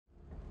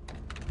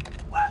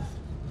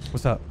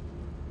What's up?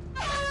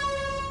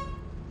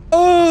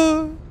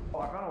 Oh! Oh,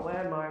 I found a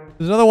landmine.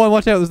 There's another one.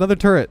 Watch out. There's another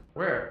turret.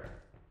 Where?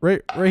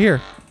 Right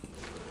here.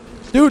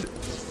 Dude!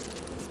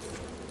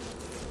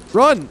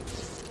 Run!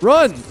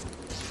 Run!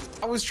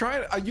 I was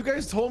trying. You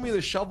guys told me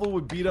the shovel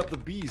would beat up the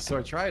bees, so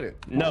I tried it.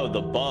 No,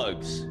 the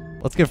bugs.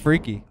 Let's get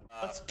freaky.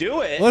 Let's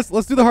do it. Let's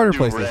do the harder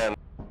places.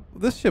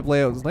 This ship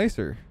layout is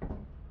nicer.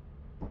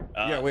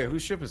 Yeah, wait,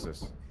 whose ship is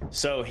this?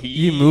 So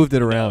he moved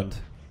it around.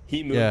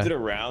 He moved it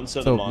around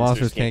so the monsters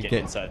monsters can't can't get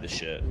get inside the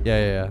ship.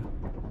 Yeah.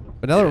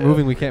 But now that we're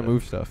moving, we can't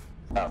move stuff.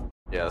 Oh,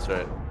 yeah, that's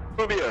right.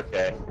 We'll be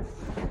okay.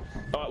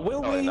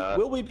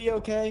 Will we be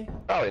okay?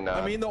 Probably not.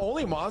 I mean, the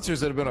only monsters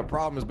that have been a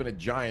problem has been a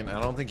giant.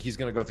 I don't think he's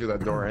gonna go through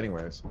that door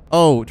anyways.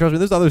 Oh, trust me,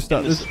 there's other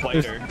stuff. And the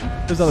spider.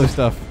 There's other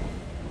stuff.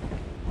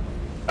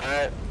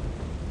 Alright.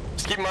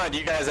 Just keep in mind,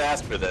 you guys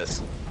asked for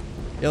this.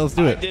 Yeah, let's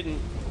do it. I didn't.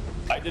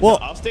 Well,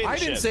 I'll stay in the I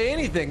ship. didn't say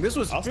anything. This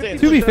was. I'll stay in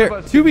To the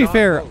be ship.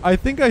 fair, I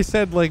think I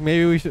said like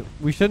maybe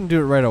we shouldn't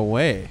do it right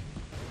away.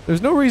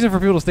 There's no reason for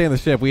people to stay in the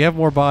ship. We have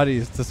more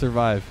bodies to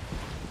survive.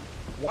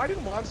 Why do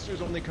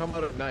monsters only come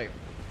out at night?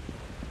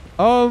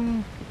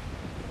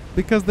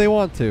 Because they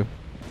want to.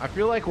 I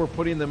feel like we're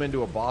putting them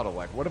into a bottle.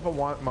 Like, what if a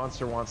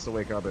monster wants to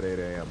wake up at 8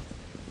 a.m.?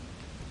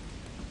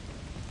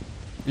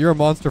 You're a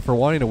monster for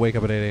wanting to wake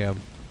up at 8 a.m.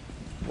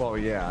 Well,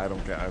 yeah, I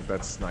don't care.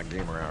 That's not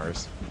gamer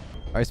hours.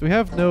 All right, so we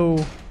have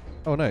no.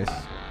 Oh, nice.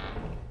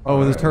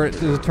 Oh, there's a turret.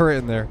 There's a turret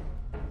in there.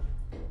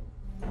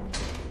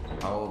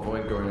 I'll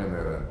avoid going in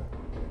there then.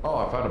 Oh,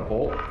 I found a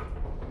bolt.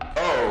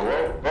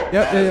 Oh, whoa.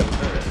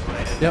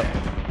 Yep.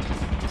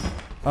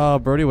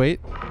 Brody, wait.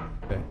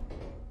 Okay.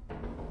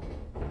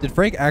 Did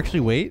Frank actually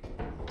wait?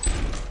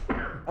 I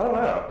don't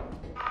know.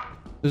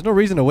 There's no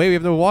reason to wait. We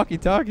have no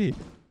walkie-talkie.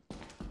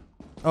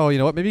 Oh, you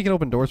know what? Maybe you can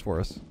open doors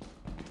for us.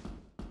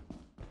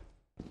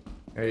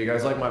 Hey, you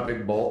guys like my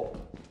big bolt?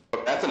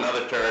 That's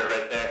another turret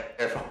right there.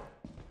 Careful.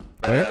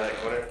 Where? That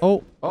corner.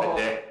 Oh. Right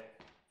there.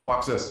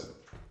 Watch this.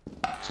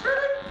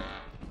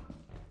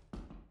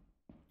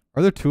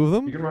 Are there two of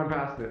them? You can run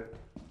past it.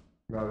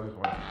 No, there's just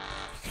one.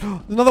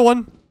 There's another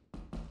one.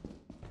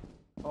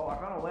 Oh, I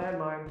found a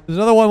landmine. There's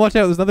another one. Watch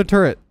out. There's another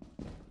turret.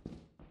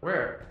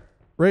 Where?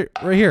 Right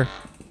here.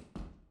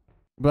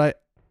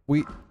 But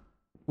we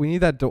need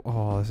that door.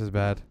 Oh, this is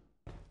bad.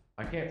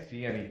 I can't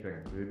see anything,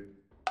 dude.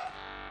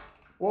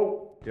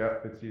 Whoa. Yeah,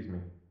 it sees me.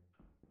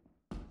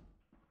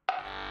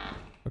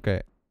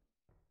 Okay.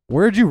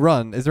 Where'd you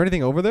run? Is there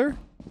anything over there?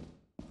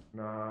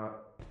 Nah,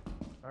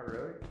 not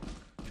really.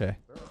 Okay.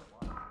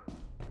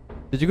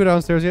 Did you go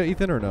downstairs yet,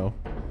 Ethan, or no?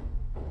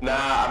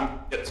 Nah, I'm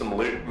getting some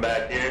loot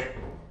back here.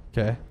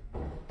 Okay.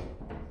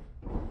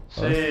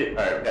 See,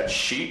 alright, we got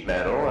sheet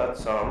metal,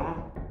 that's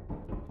something.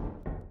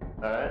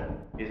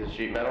 Alright, piece of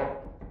sheet metal.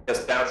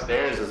 Just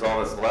downstairs is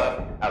all that's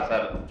left,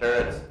 outside of the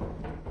turrets.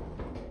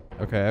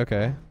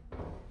 Okay.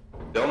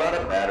 Still not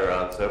a bad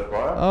run so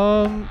far.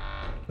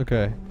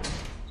 Okay.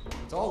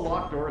 It's all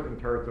locked doors and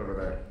turrets over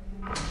there.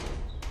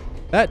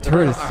 That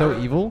turret is so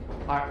evil.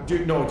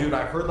 Dude,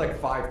 I heard like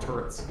 5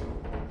 turrets.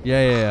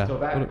 Yeah.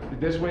 So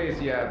this way is,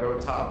 the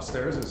top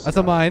stairs is... That's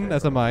a mine.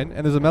 That's a mine.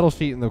 And there's a metal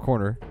sheet in the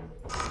corner.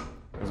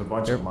 There's a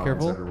bunch of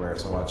mines everywhere,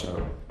 so watch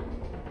out.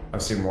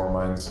 I've seen more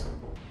mines.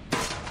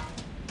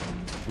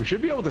 We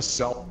should be able to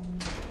sell...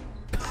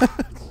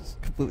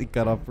 Completely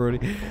cut off,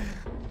 Brody.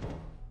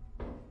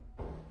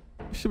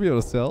 You should be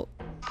able to sell.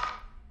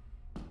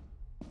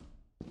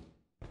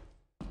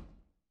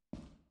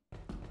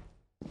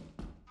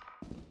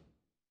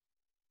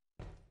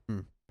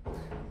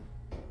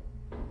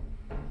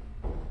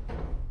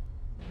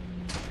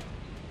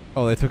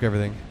 Oh, they took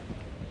everything.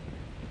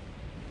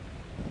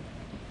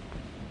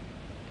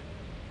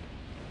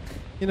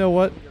 You know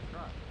what?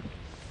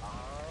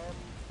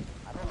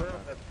 I don't know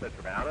if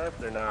that's around us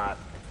or not.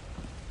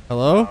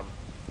 Hello?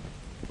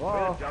 We're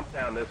gonna jump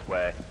down this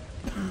way.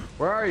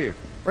 Where are you?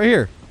 Right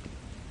here.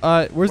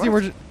 Where's the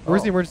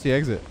emergency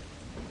exit?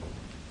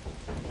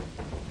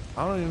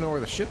 I don't even know where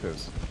the ship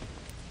is.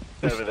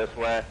 Over this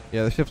way.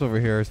 Yeah, the ship's over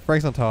here.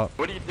 Frank's on top.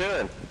 What are you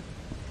doing?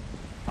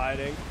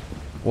 Hiding.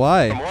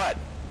 Why? From what?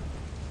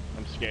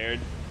 I'm scared.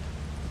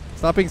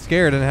 Stop being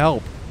scared and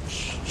help.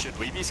 Should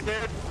we be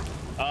scared?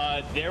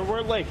 There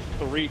were like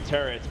 3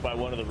 turrets by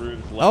one of the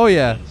rooms left. Oh,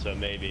 yeah. So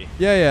maybe.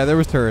 Yeah, there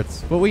was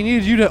turrets. But we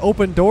needed you to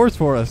open doors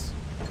for us.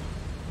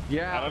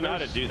 Yeah, I don't know how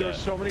to do that. There's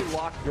so many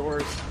locked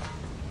doors.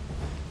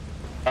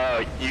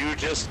 You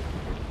just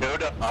go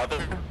to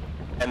other,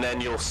 and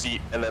then you'll see,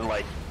 and then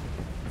like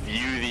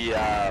view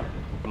the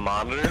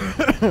monitor,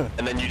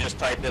 and then you just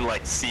type in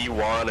like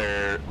C1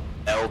 or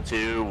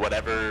L2,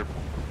 whatever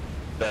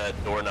the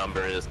door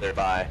number is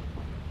nearby.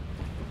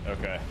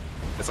 Okay.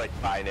 It's like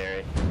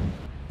binary.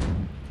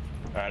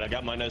 Alright, I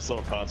got my nice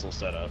little console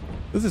set up.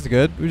 This is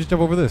good. We just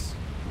jump over this.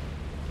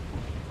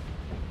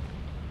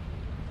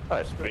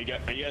 Nice. Are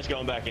you guys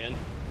going back in?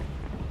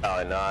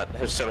 Probably not.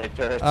 There's so many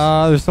turrets.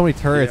 There's so many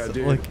turrets. Yeah,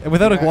 dude. Like,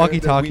 without a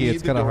walkie-talkie,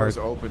 it's kind of hard.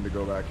 The doors open to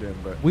go back in,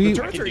 but We- the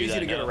turrets can are do easy that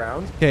to get now.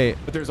 around. Okay.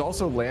 But there's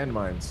also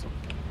landmines.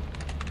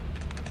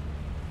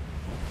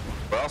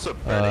 We're also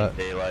burning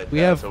daylight. we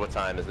though, have- So what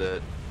time is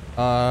it?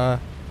 Oh,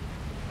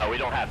 we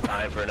don't have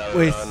time for another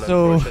wait, run,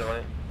 so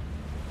unfortunately.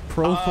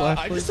 pro I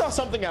flashlight? just saw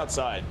something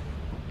outside.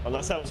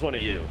 Unless that was one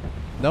of you.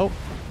 Nope.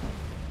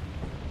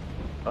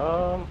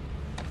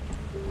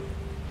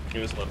 He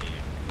was looking.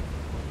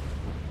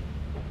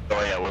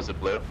 Oh yeah, was it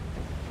blue?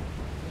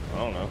 I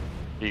don't know.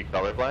 Are you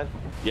colorblind?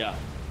 Yeah.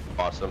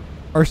 Awesome.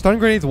 Are stun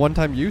grenades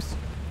one-time use?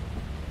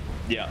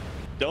 Yeah.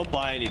 Don't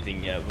buy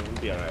anything yet, but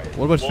we'll be alright.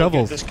 What about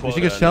shovels? We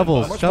should get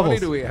shovels. How much Shovels. money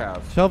do we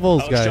have?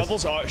 Shovels, guys.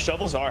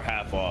 Shovels are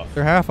half off.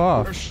 They're half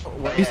off.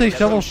 You say Get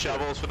shovels? some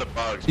shovels for the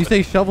bugs. You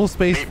say shovel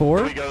space Maybe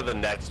 4? we go to the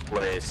next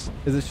place.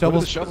 Is it What do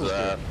shovels? the shovels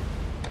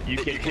do? You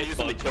You can can use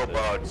them to kill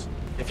bugs.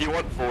 If you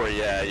want 4,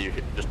 yeah, you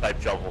can just type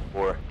shovel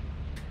 4.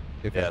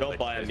 Yeah, Don't like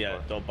buy them this yet.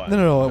 one. Don't buy No, them.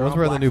 no, no. They're Once on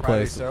we're in the Black new Friday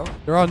place. sale?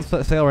 They're on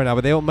sale right now,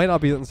 but they might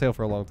not be on sale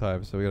for a long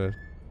time, so we gotta...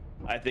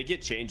 I think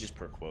it changes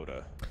per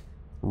quota.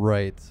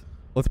 Right.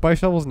 Let's buy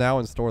shovels now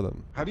and store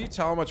them. How do you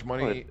tell how much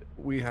money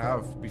we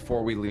have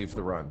before we leave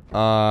the run?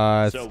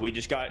 So we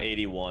just got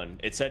 81.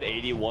 It said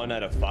 81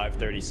 out of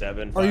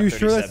 537. Are you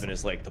sure 537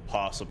 is like the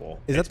possible.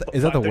 Is that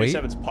the weight?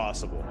 537 is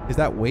possible. Is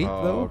that weight,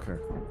 Oh, though? okay.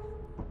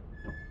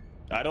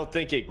 I don't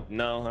think it.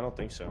 No, I don't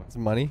think so. It's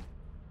money?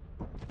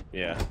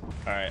 Yeah.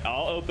 All right.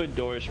 I'll open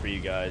doors for you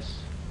guys.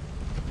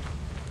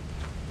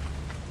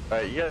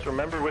 Alright, you guys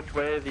remember which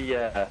way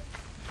the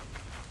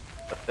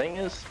thing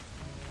is?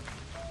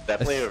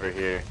 Definitely It's- over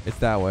here. It's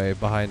that way,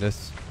 behind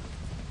us.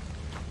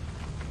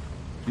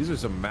 These are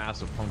some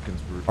massive pumpkins.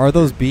 Are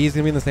those bees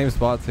gonna be in the same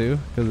spot, too?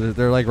 Because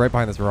they're like right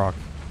behind this rock.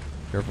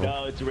 Careful.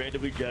 No, it's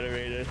randomly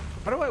generated.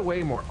 How do I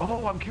weigh more?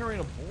 Oh, I'm carrying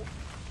a bolt.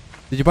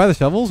 Did you buy the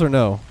shovels or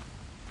no?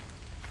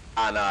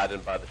 Ah, no, I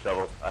didn't buy the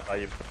shovel. I thought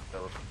you bought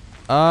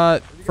the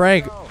shovel.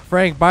 Frank, go?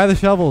 Frank, buy the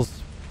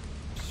shovels.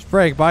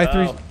 Frank, buy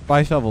Oh.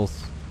 buy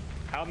shovels.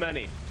 How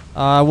many?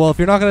 Well, if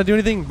you're not gonna do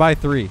anything, buy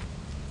 3.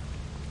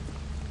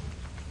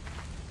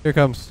 Here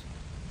comes.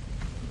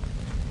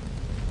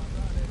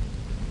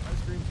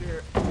 Ice cream's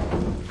here.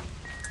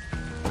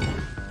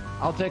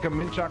 I'll take a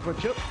mint chocolate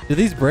chip. Did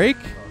these break?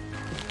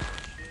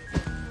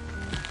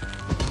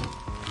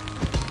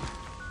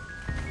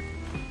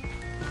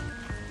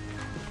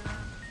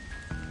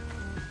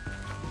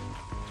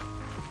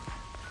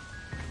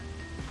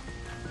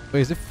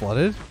 Wait, is it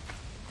flooded?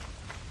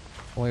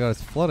 Oh my god,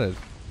 it's flooded.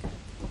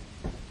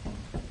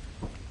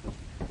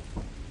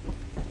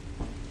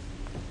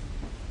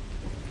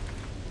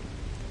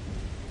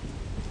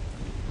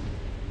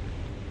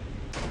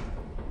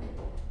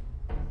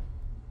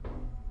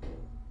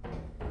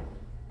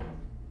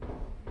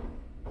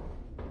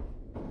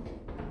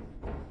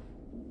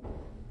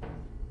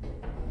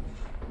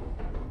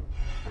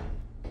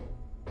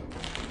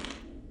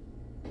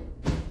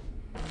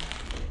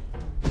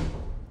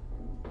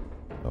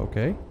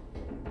 Okay.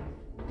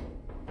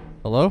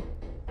 Hello?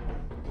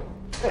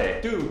 Hey,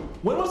 dude,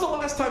 when was the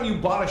last time you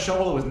bought a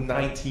shovel that was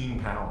 19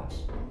 pounds?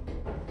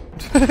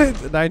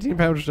 It's a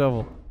 19-pound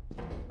shovel.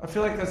 I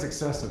feel like that's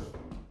excessive.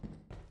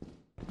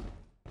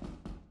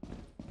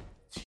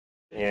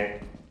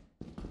 Here.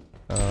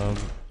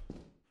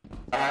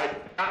 Alright,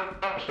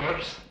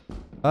 source.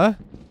 Huh?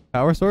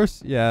 Power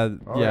source? Yeah,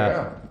 Oh,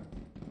 yeah.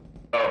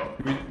 Oh,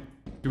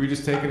 Do we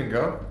just take it and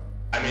go?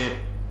 I mean,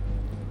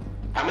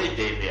 how many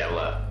days do you have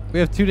left? We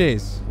have 2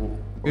 days.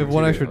 We have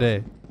 1 extra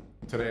day.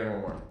 Today and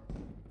 1 more.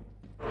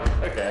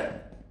 Okay.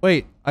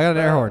 Wait, I got an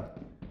air horn.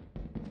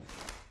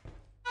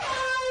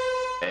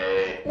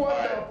 Hey.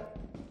 What?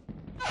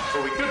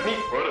 Well, we could meet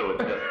quota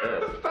with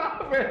just this.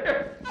 Stop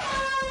it!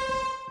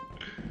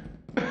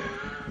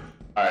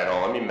 Alright,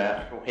 hold on, let me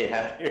map my way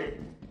out here.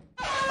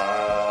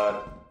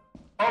 Oh,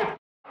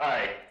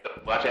 alright.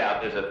 Watch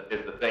out, there's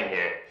the thing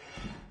here.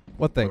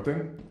 What thing?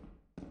 Thing?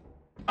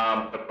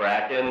 The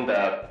bracken,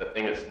 the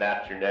thing that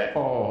snaps your neck.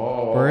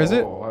 Oh, Where is it?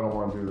 I don't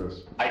want to do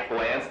this. I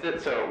glanced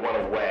it, so it went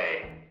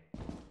away.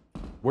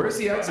 Where's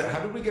the exit? How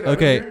did we get out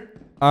Okay. of here?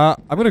 I'm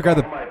gonna grab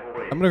Oh the. my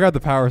boy. I'm gonna grab the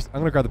power.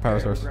 I'm gonna grab the power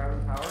source. Grab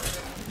the power?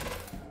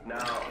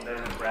 No, there's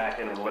a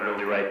bracken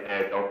literally right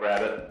there. Don't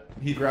grab it.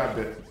 He grabbed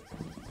it.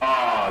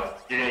 Oh,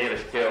 you're gonna get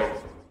us killed.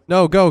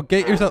 No, go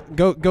get yourself.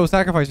 Go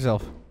sacrifice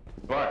yourself.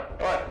 Come on.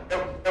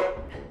 Go.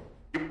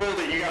 You pulled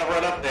it. You gotta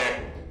run up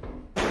there.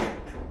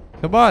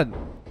 Come on.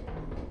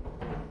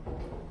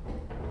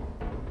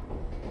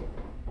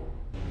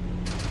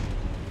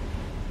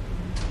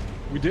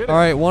 We did it. All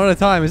right, one at a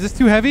time. Is this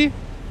too heavy?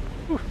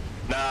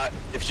 Nah,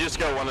 if you just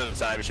go one at a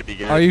time, it should be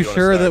good. Are you If wanna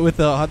sure start. that with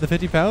the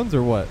 50 pounds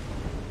or what?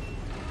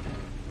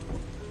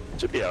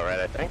 Should be alright,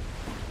 I think.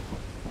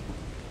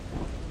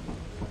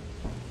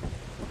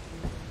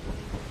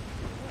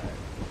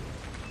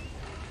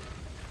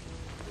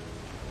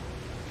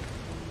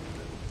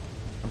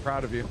 I'm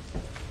proud of you.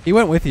 He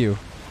went with you.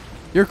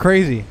 You're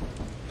crazy.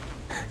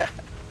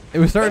 It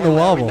was starting to Now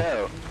we wobble.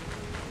 know.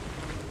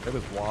 It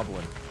was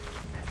wobbling.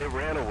 It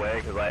ran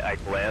away because I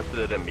glanced at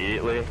it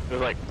immediately. It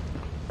was like,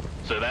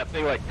 so that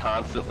thing like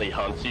constantly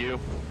hunts you,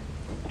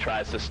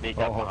 tries to sneak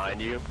up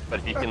behind you, but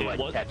if you can like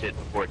catch it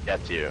before it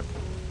gets you.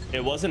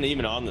 It wasn't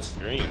even on the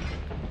stream.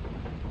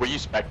 Were you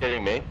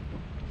spectating me?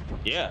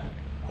 Yeah,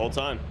 whole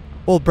time.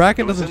 Well,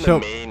 Bracken doesn't show.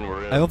 Main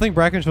room. I don't think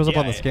Bracken shows up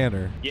on the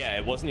scanner. Yeah,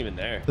 it wasn't even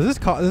there. Does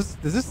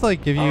this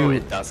like give you? Oh,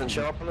 it doesn't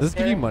show up on the Does this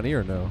give you scanner? money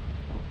or no?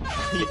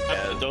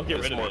 Yeah, don't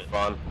get rid of more it.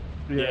 fun.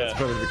 Yeah, it's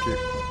better to keep.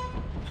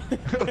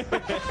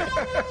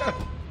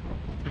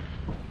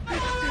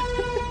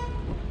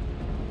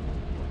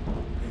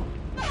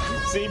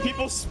 See,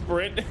 people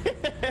sprint.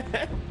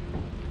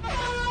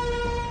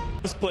 I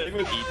was playing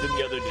with Ethan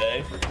the other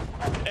day,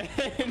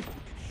 and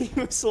he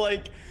was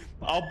like,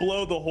 "I'll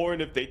blow the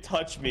horn if they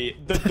touch me."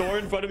 The door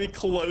in front of me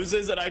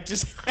closes, and I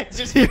just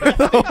Hear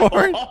the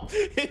horn? off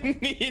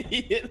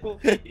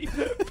immediately.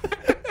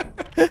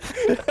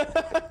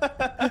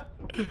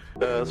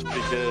 That's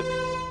pretty good.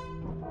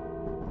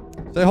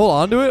 Should I hold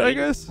on to it? I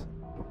guess.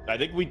 I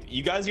think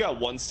you guys got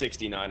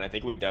 169. I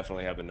think we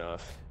definitely have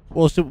enough.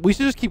 Well, we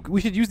should just keep.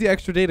 We should use the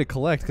extra day to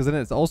collect, because then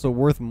it's also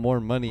worth more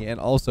money, and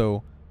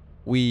also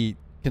we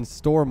can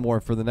store more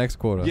for the next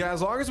quota. Yeah,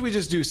 as long as we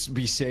just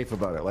be safe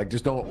about it. Like,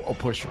 just don't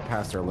push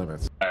past our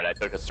limits. All right, I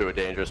took us to a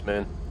dangerous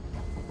moon.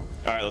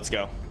 All right, let's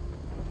go.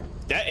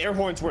 That air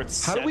horn's worth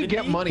 70? How do we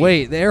get money?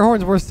 Wait, the air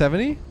horn's worth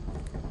 70?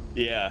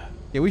 Yeah.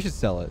 Yeah, we should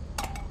sell it.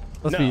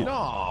 Let's No. be.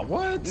 No,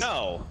 what?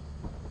 No.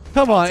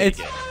 Come on, Take it's.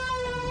 it.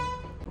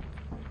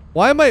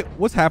 Why am I?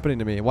 What's happening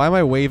to me? Why am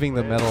I waving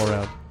the metal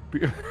around?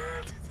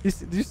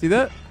 Did you see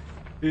that?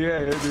 Yeah,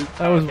 dude.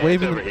 I was Okay, it's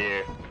waving. over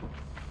here.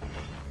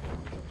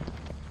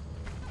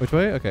 Which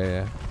way?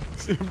 Okay,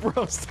 yeah.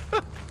 Bro,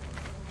 stop.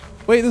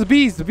 Wait, there's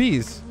bees. The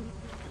bees.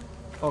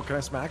 Oh, can I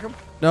smack him?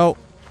 No.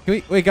 Can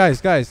we? Wait, guys.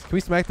 Can we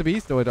smack the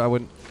bees? No, I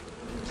wouldn't.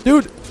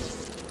 Dude.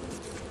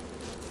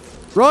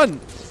 Run!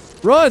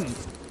 Run!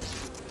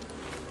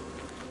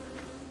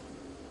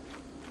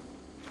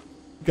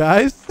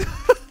 Guys.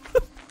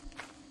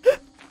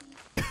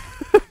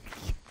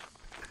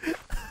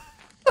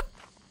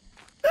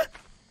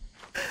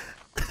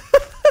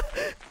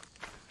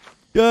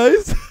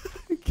 Guys.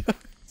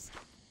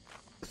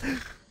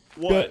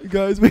 What?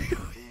 Guys, we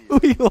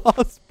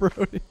lost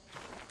Brody.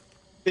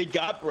 They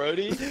got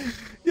Brody?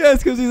 Yeah,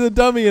 it's because he's a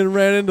dummy and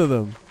ran into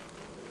them.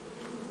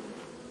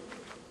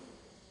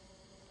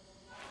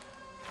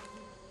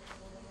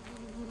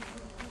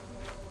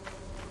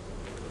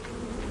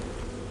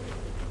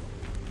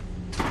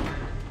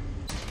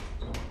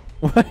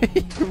 What?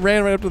 He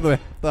ran right up to the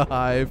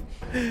hive.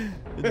 It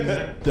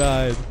just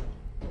died.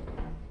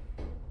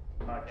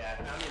 Okay,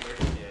 I found the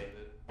emergency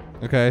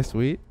exit. Okay,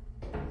 sweet.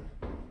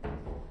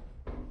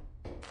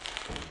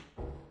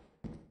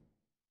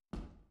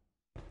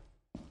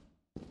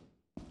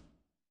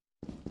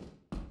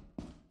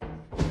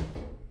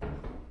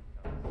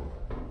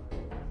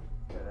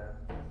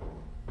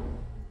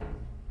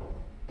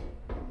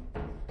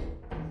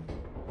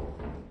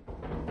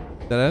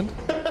 That end?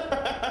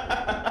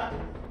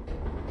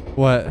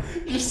 What?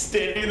 Just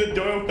standing in the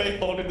doorway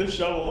holding the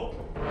shovel.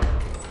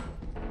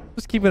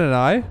 Just keeping an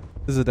eye.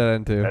 This is a dead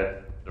end too.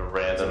 The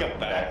random It's like a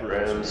back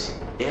rooms.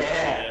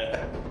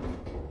 Yeah.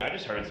 I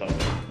just heard something.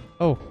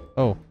 Oh,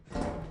 oh.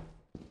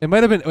 It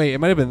might have been. Wait, it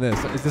might have been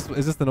this.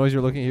 Is this the noise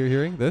you're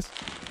hearing? This?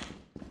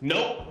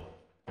 Nope.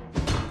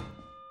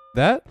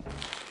 That?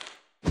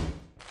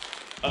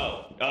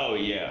 Oh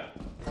yeah.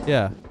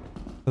 Yeah.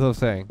 That's what I'm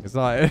saying. It's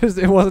not.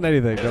 It wasn't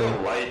anything. There's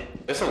a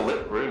light. There's a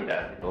lit room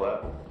down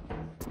below.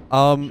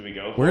 Should we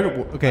go for We're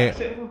it?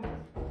 okay.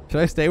 Should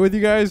I stay with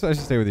you guys? I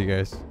should stay with you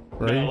guys.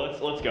 Where are No, you?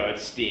 let's go.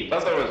 It's Steve.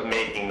 Plus, I was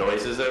making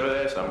noises over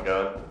there, so I'm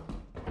going.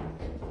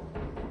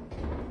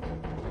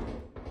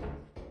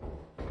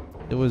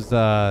 It was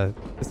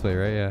this way,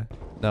 right? Yeah.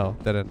 No,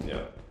 dead end.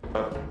 Yeah.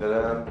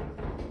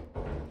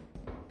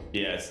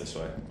 Yeah, it's this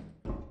way.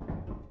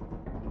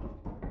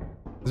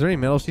 Is there any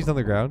metal sheets on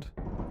the ground?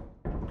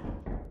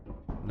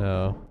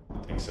 No.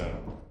 I think so.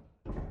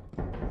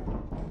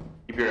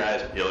 Keep your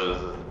eyes peeled.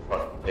 This is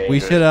fucking We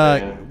dangerous should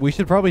thing. we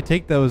should probably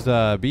take those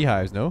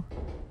beehives, no?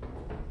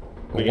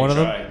 We One can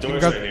of try. them.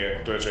 Door's right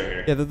here. Door's right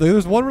here. Yeah,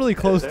 there's one really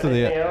close Is to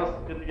there the. anything else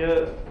good to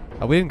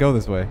get? We didn't go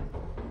this way.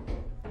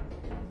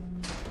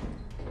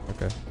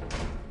 Okay.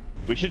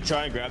 We should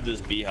try and grab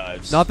those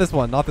beehives. Not this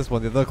one. Not this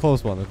one. The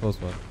close one. The close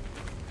one.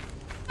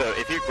 So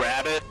if you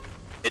grab it,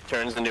 it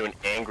turns into an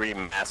angry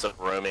mass of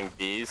roaming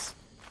bees.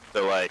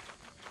 So like,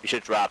 you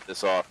should drop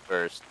this off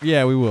first.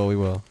 Yeah, we will. We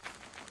will.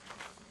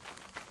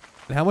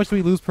 And how much do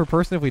we lose per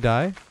person if we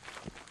die?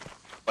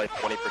 Like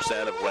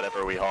 20% of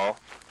whatever we haul.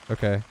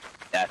 Okay.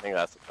 Yeah, I think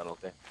that's the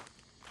penalty.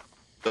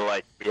 So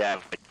like, we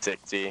have like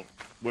 60.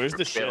 Where's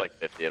the If we have ship? like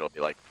 50, it'll be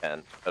like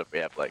 10. But if we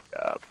have like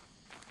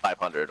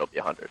 500, it'll be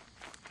 100.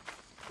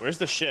 Where's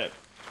the ship?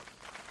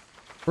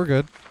 We're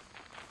good.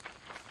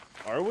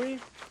 Are we?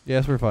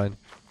 Yes, we're fine.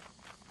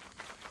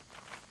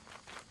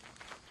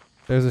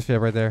 There's a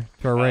ship right there.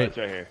 To our Oh, right. it's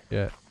right here.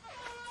 Yeah.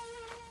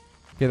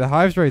 Okay, the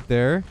hive's right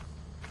there.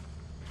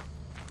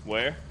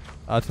 Where?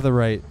 To the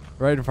right.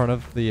 Right in front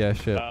of the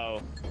ship.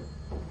 Oh.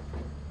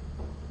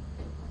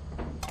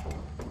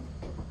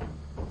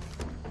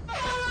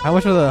 How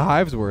much are the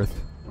hives worth?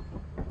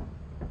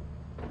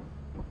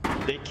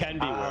 They can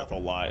be worth a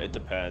lot. It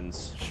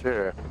depends.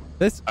 Sure.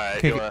 This. Alright,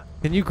 Okay, you wanna-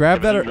 can you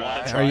grab that? You Or, want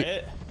to are try you,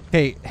 it?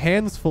 Okay,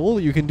 hands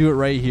full, you can do it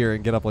right here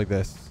and get up like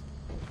this.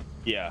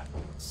 Yeah.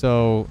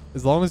 So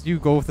as long as you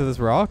go through this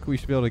rock, we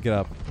should be able to get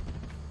up.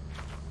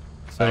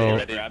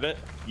 So grab it.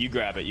 You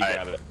grab it. You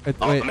grab it. Wait.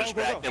 I'm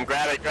distracting him.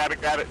 Grab it. Grab it.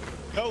 Grab it.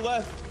 Go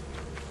left.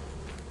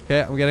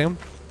 Okay, I'm getting him.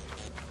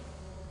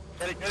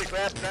 Get it.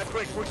 Grab.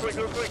 Quick.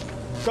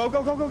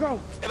 Go.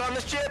 Get on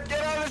this ship.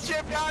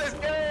 Guys.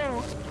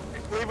 Go.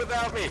 Leave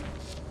without me.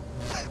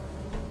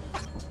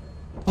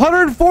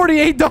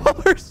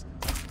 $148.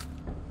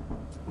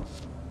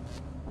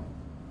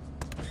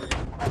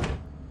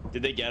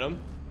 Did they get him?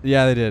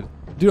 Yeah, they did.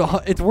 Dude,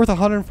 it's worth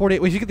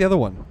 148. Wait, you should get the other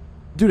one.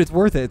 Dude, it's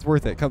worth it. It's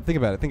worth it. Come, think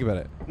about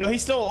it. No,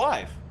 he's still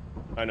alive.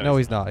 I know. No,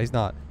 he's not. He's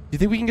not. Do you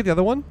think we can get the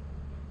other one?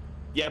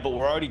 Yeah, but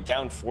we're already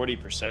down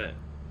 40%.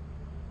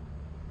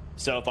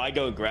 So if I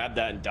go grab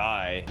that and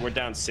die, we're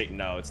down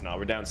No, it's not.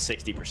 We're down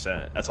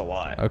 60%. That's a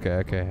lot.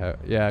 Okay.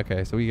 Yeah,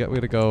 okay. So we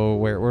gotta go.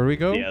 Where do we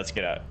go? Yeah, let's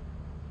get out.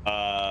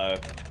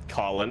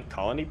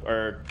 Colony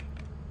or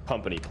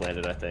company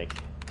planet, I think.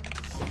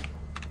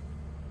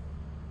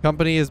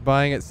 Company is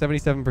buying at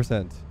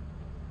 77%.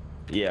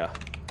 Yeah.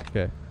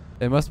 Okay.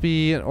 It must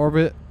be in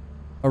orbit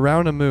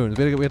around a moon.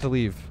 We have to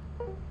leave.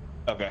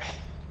 Okay.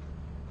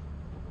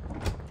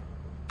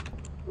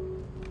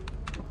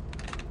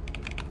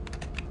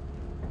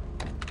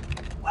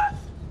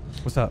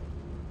 What's up?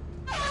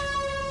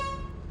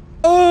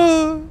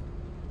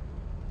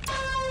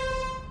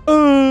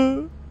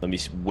 Let me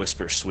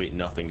whisper sweet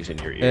nothings in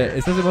your ear.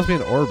 It says it must be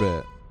in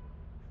orbit.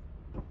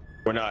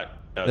 We're not.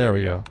 Oh, there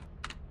we go.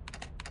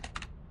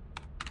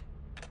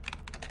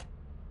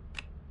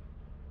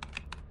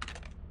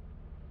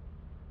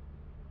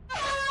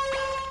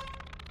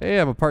 Hey,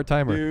 I'm a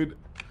part-timer. Dude,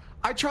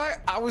 I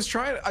was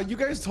trying. You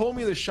guys told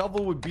me the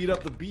shovel would beat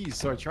up the bees,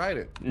 so I tried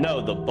it.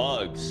 No, the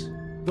bugs.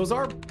 Those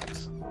are.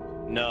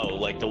 No,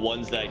 like the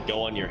ones that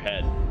go on your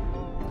head.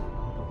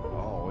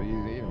 Oh, well,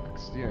 you even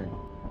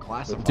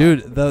classified.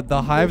 Dude,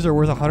 the hives are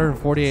worth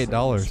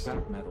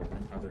 $148.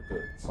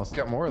 Let's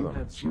get more of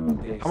them.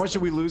 How much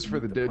did we lose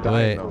for the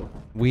diet though?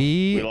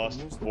 We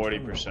lost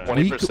 40%.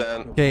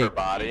 20% per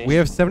body. We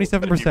have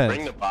 77%. But if you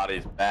bring the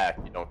bodies back,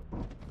 you don't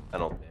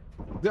penalty.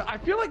 I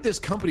feel like this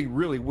company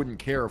really wouldn't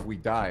care if we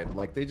died.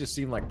 Like they just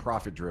seem like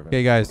profit driven.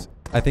 Okay, guys,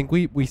 I think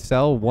we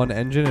sell one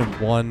engine and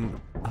one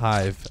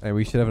hive, and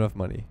we should have enough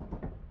money.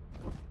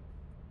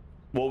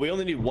 Well, we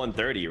only need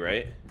 130,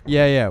 right?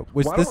 Yeah.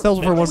 Which this sells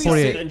for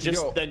 148.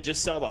 Then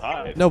just sell the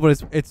hive. No,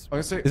 but it's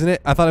isn't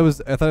it? I thought it was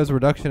a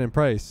reduction in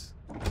price.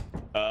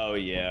 Oh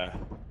yeah.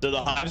 So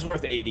the hive's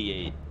worth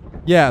 88.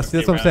 Yeah, see,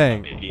 that's what I'm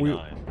saying.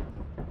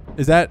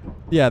 Is that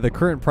the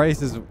current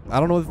price is? I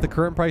don't know if the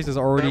current price is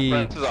already.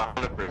 Current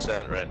price is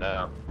 100% right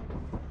now.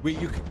 Wait,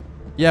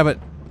 Yeah, but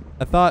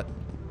I thought.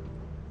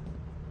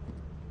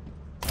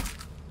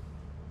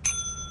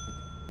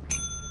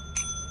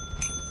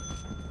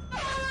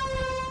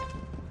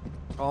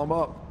 Call him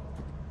up.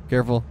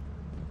 Careful.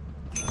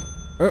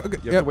 Okay,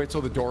 You have to wait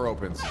till the door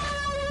opens,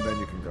 and then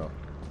you can go.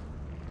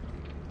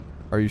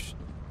 Are you?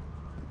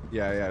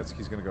 Yeah,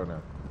 he's gonna go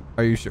now.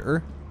 Are you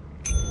sure?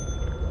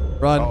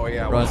 Run. Oh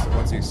yeah, run.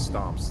 Once he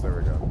stomps, there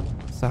we go.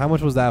 So how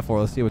much was that for?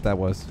 Let's see what that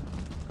was.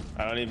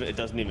 I don't even. It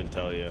doesn't even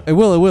tell you. It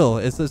will.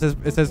 It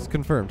says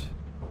confirmed.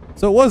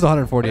 So it was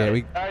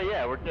 148.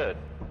 Yeah, we're good.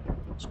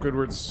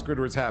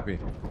 Squidward's happy.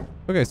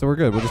 Okay, so we're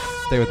good. We'll just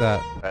stay with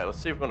that. All right, let's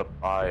see if we're gonna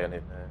buy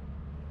anything.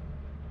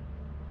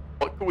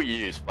 What can we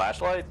use?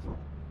 Flashlights?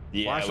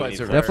 Yeah, flashlights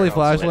are definitely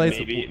flashlights.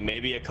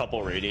 Maybe a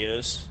couple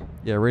radios.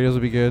 Yeah, radios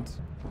would be good. Do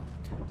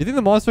you think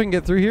the monster can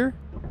get through here?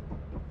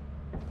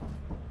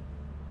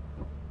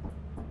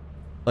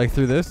 Like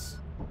through this?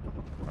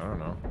 I don't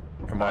know.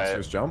 Can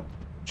monsters jump?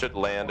 Should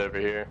land over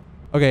here.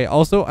 Okay,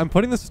 also, I'm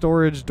putting the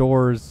storage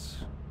doors...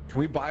 Can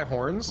we buy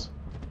horns?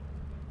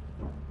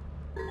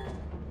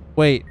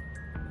 Wait.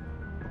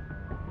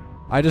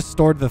 I just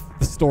stored the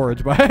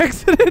storage by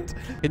accident.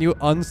 Can you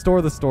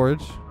unstore the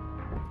storage?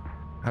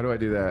 How do I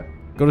do that?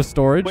 Go to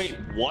storage. Wait,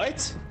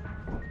 what?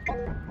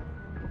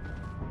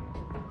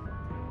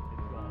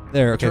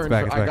 There, okay, it's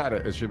back. I got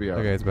it. It should be out.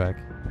 Okay, it's back.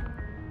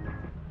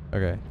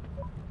 Okay.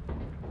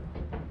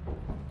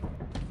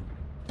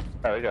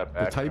 Alright, we got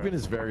back. The typing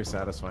is very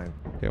satisfying.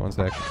 Okay, one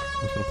sec.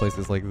 I'm just gonna place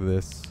this like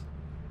this.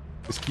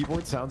 This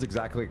keyboard sounds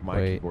exactly like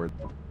my keyboard.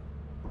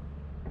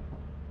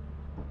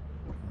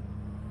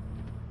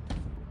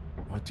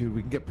 Oh, dude,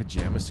 we can get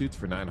pajama suits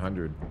for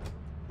 900.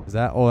 Is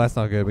that? Oh, that's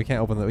not good. We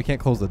can't open the. We can't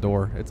close the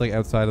door. It's like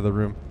outside of the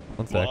room.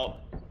 One sec. Well,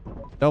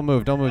 don't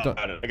move. Don't move. I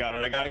got it.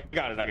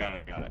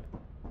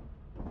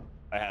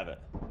 I have it.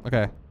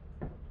 Okay.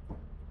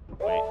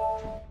 Wait.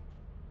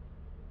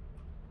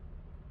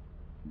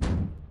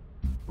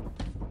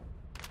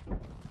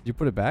 You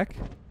put it back?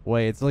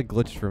 Wait, it's like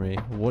glitched for me.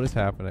 What is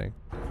happening?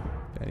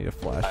 I need a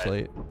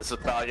flashlight. This is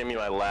probably gonna be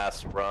my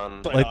last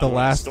run. Like the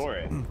last,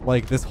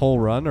 like this whole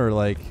run, or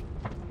like?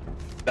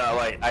 No,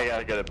 like I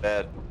gotta go to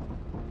bed.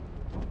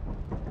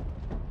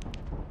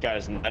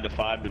 Guys, 9 to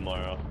 5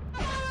 tomorrow.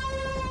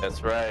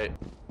 That's right.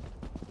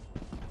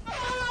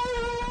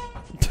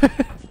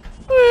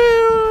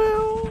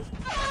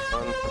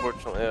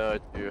 unfortunately,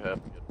 I do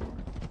have to get more.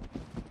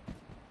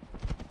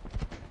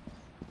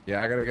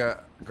 Yeah, I gotta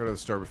go to the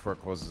store before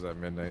it closes at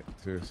midnight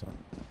too. So.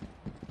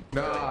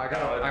 No, I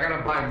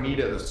gotta buy meat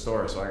at the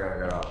store, so I gotta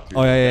go out.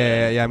 Oh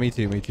yeah. Me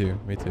too. Me too.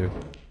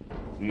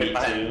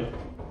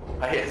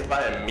 I had to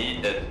buy a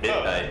meat at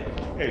midnight.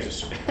 Oh. Here's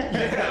just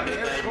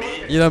Midnight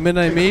meat. You know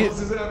midnight meat? It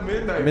closes at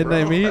midnight.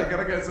 Midnight bro. meat? I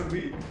gotta get some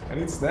meat. I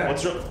need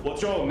snacks.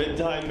 What's wrong with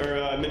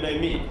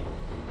midnight meat?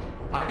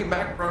 I get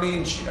macaroni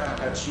and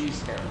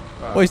cheese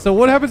ham. Wait, so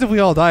what happens if we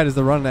all die? Does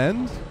the run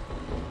end?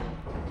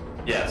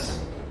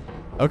 Yes.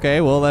 Okay,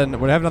 well then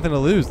we have nothing to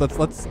lose.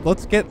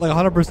 Let's get like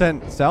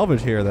 100%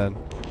 salvage here then.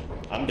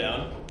 I'm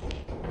down.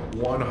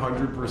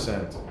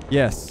 100%.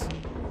 Yes.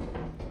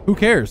 Who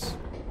cares?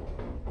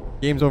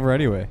 Game's over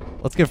anyway.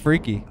 Let's get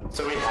freaky.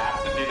 So we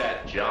have to do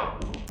that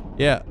jump.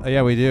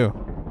 Yeah, we do.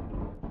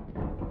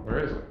 Where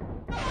is it?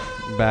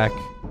 Back.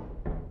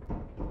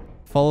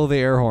 Follow the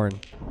air horn.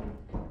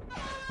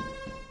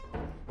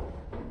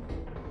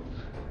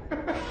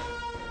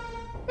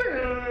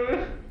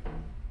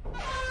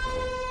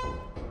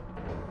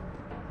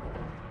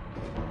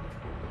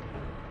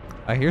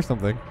 I hear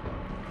something.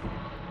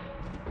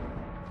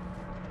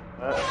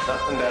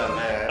 Nothing down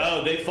there.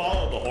 Oh, they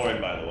follow the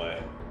horn, by the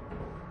way.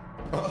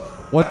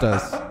 What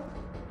does?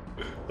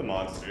 The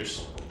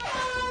monsters.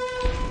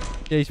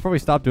 Yeah, you should probably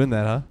stop doing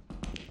that, huh?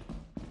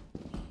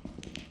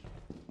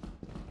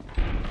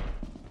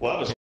 Well, that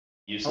was I was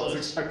useless.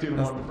 expecting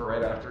one for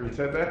right after he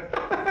said that.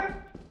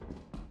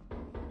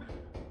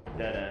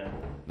 Da-da.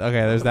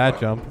 Okay, there's that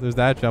jump. There's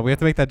that jump. We have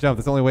to make that jump.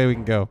 That's the only way we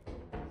can go.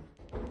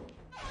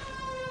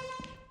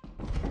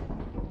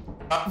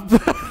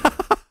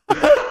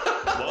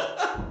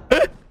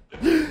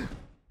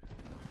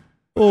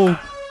 Oh,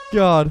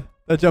 God.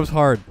 That jump's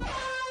hard.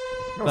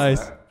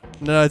 Nice.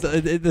 No,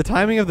 the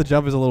timing of the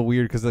jump is a little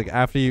weird because like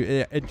after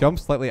it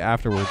jumps slightly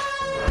afterwards.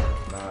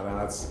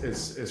 No,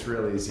 it's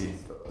real easy.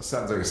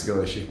 Sounds like a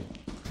skill issue.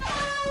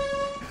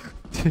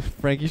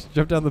 Frank, you should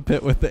jump down the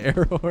pit with the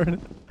air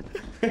horn.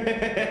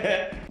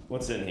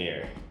 What's in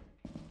here?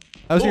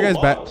 How's your guys'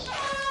 back? Bottles.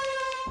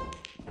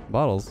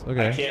 Bottles.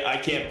 Okay. I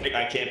can't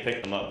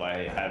pick them up.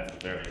 I have a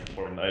very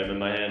important item in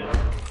my hand.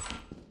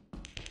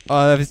 Oh,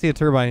 I have to see a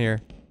turbine here.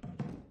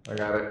 I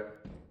got it.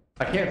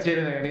 I can't see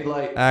anything. I need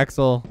light.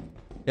 Axle.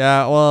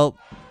 Yeah, well,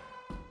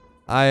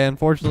 I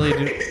unfortunately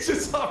do. It's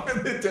just off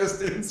in the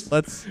distance.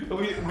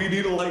 We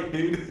need a light,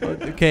 dude.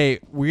 Okay,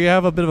 we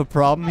have a bit of a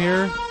problem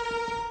here.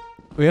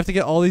 We have to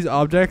get all these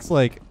objects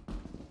like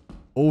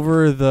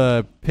over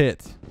the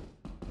pit.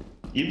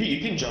 You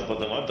can jump with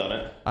them. I've done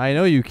it. I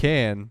know you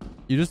can.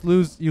 You just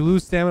lose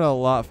stamina a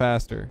lot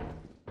faster.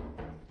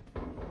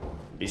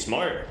 Be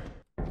smart.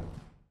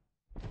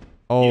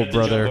 Oh,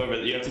 brother.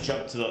 You have to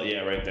jump to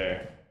the right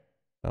there.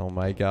 Oh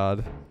my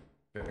God.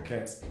 I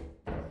can't.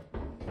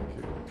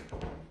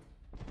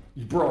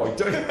 Bro,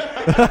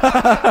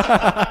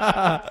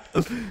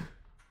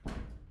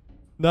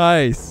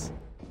 Nice.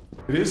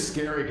 it is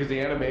scary because the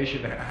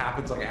animation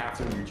happens like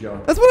after you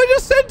jump. That's what I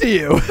just said to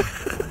you.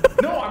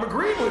 No, I'm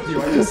agreeing with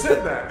you. I just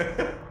said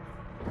that.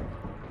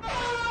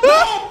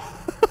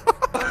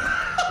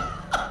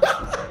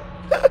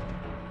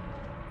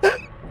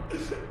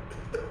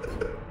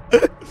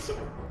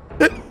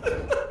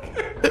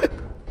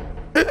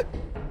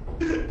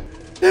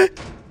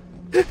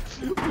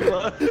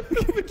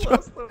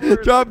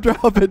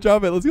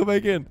 Drop it. Let's go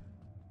back in.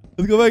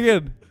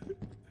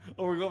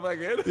 Oh, we're going back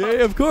in?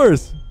 Yeah, of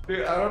course.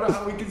 Dude, I don't know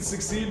how we can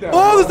succeed now.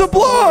 Oh, there's the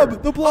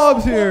blob. The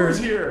blob's here. Blobber's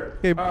here.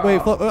 Okay, wait,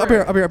 up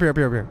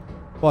here.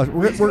 Watch.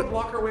 We're gonna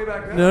block our way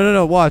back down.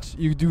 No. Watch.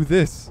 You do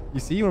this. You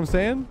see what I'm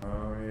saying?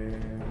 Oh yeah.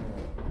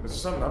 Is there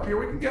something up here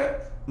we can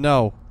get?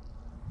 No.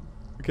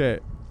 Okay.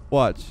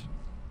 Watch.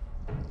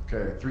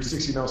 Okay,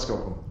 360 no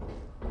scope them.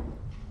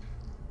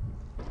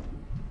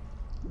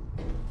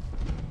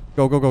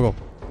 Go.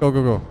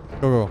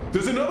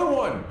 There's another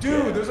one,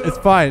 dude. There's another. It's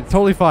fine.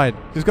 Totally fine.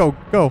 Just go.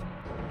 Go.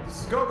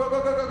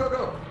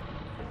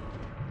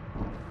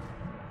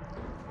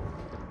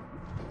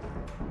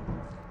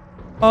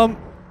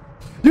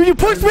 You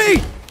pushed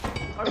me!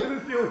 I'm in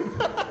the ceiling.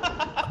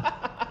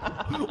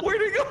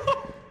 Where'd it go?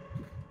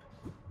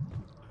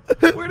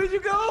 Where did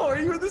you go? Are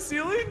you in the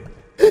ceiling?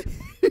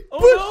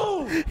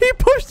 Oh no! He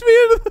pushed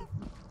me into the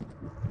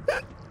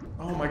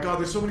Oh my God,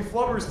 there's so many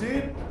flubbers,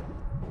 dude.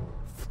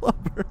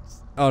 flubbers.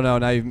 Oh no!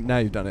 Now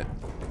you've done it.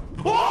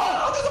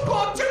 Oh, there's a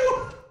bomb too.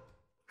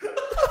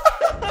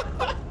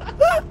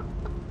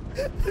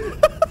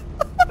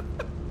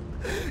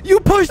 You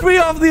pushed me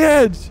off the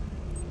edge.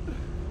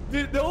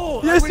 Dude,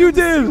 no! Yes, you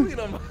did.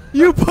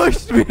 You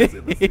pushed me.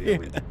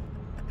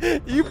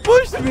 You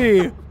pushed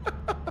me.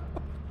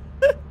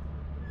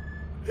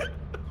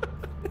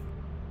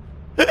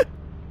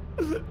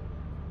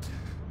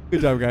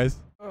 Good job, guys.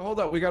 Hold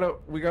up, we gotta.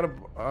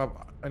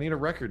 I need a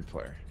record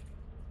player.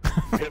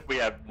 We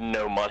have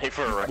no money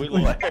for a record We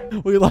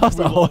player. We lost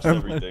all our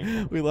everything.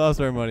 money. We lost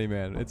our money,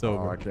 man. It's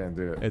over. Oh, I can't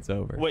do it. It's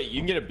over. Wait, you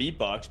can get a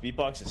beatbox.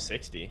 Beatbox is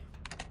 60.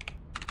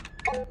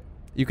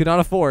 You cannot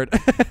afford.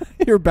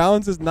 Your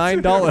balance is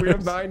 $9. We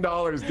have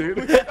 $9, dude.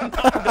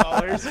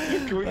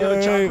 $9. Can we get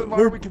a chocolate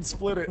bar? We can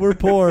split it. We're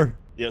poor.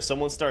 Yeah,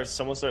 someone starts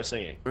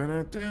singing.